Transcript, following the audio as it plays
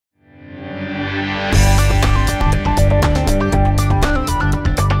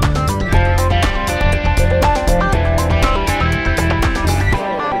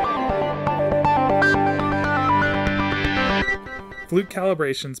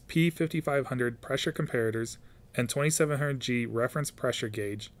Calibration's P5500 pressure comparators and 2700G reference pressure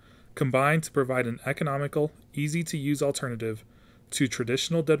gauge combine to provide an economical, easy-to-use alternative to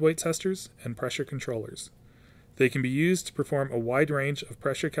traditional deadweight testers and pressure controllers. They can be used to perform a wide range of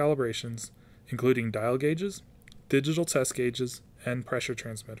pressure calibrations, including dial gauges, digital test gauges, and pressure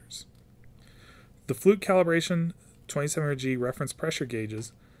transmitters. The Fluke Calibration 2700G reference pressure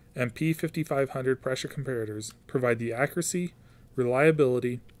gauges and P5500 pressure comparators provide the accuracy,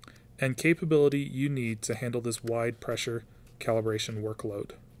 reliability, and capability you need to handle this wide pressure calibration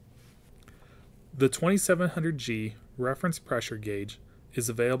workload. The 2700G reference pressure gauge is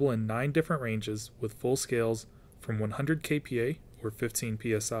available in 9 different ranges with full scales from 100 kPa or 15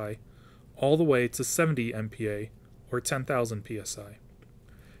 psi all the way to 70 MPa or 10,000 psi.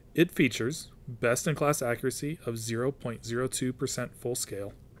 It features best-in-class accuracy of 0.02% full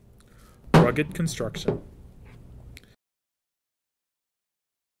scale, rugged construction,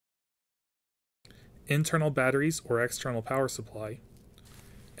 internal batteries or external power supply,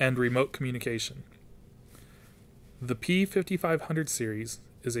 and remote communication. The P5500 series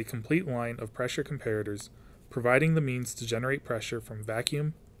is a complete line of pressure comparators providing the means to generate pressure from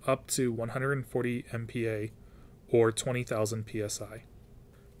vacuum up to 140 MPa or 20,000 psi.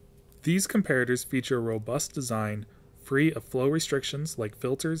 These comparators feature a robust design free of flow restrictions like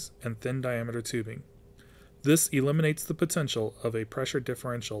filters and thin diameter tubing. This eliminates the potential of a pressure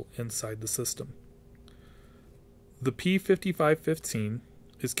differential inside the system. The P5515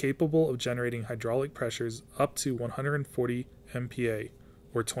 is capable of generating hydraulic pressures up to 140 MPa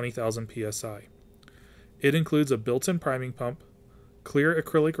or 20,000 psi. It includes a built-in priming pump, clear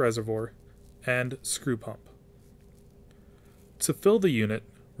acrylic reservoir, and screw pump. To fill the unit,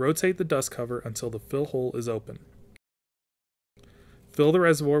 rotate the dust cover until the fill hole is open. Fill the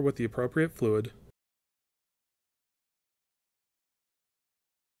reservoir with the appropriate fluid,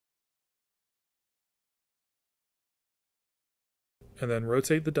 and then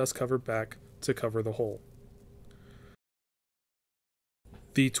rotate the dust cover back to cover the hole.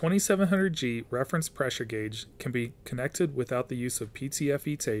 The 2700G reference pressure gauge can be connected without the use of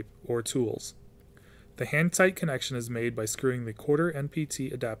PTFE tape or tools. The hand-tight connection is made by screwing the quarter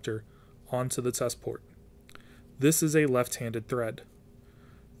NPT adapter onto the test port. This is a left-handed thread.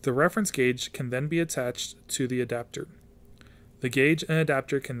 The reference gauge can then be attached to the adapter. The gauge and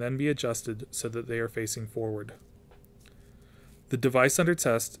adapter can then be adjusted so that they are facing forward. The device under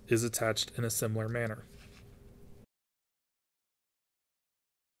test is attached in a similar manner.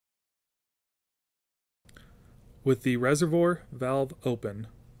 With the reservoir valve open,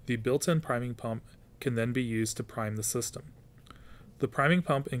 the built-in priming pump can then be used to prime the system. The priming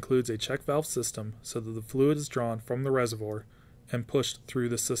pump includes a check valve system so that the fluid is drawn from the reservoir and pushed through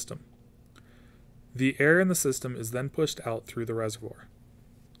the system. The air in the system is then pushed out through the reservoir.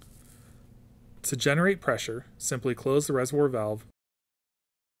 To generate pressure, simply close the reservoir valve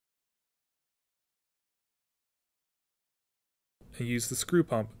and use the screw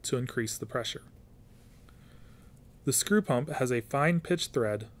pump to increase the pressure. The screw pump has a fine pitch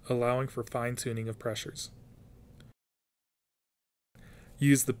thread allowing for fine-tuning of pressures.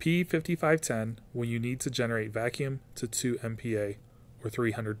 Use the P5510 when you need to generate vacuum to 2 MPa or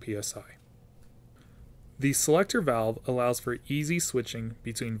 300 psi. The selector valve allows for easy switching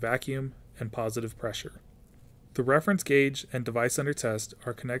between vacuum and positive pressure. The reference gauge and device under test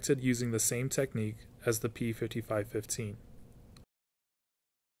are connected using the same technique as the P5515.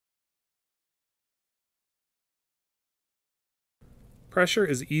 Pressure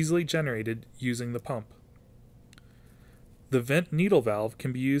is easily generated using the pump. The vent needle valve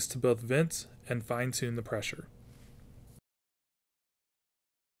can be used to both vent and fine-tune the pressure.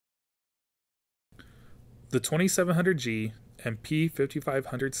 The 2700G and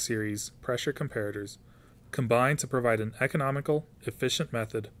P5500 series pressure comparators combine to provide an economical, efficient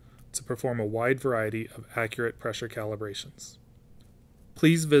method to perform a wide variety of accurate pressure calibrations.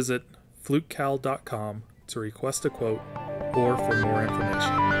 Please visit flukecal.com to request a quote or for more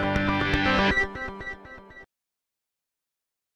information.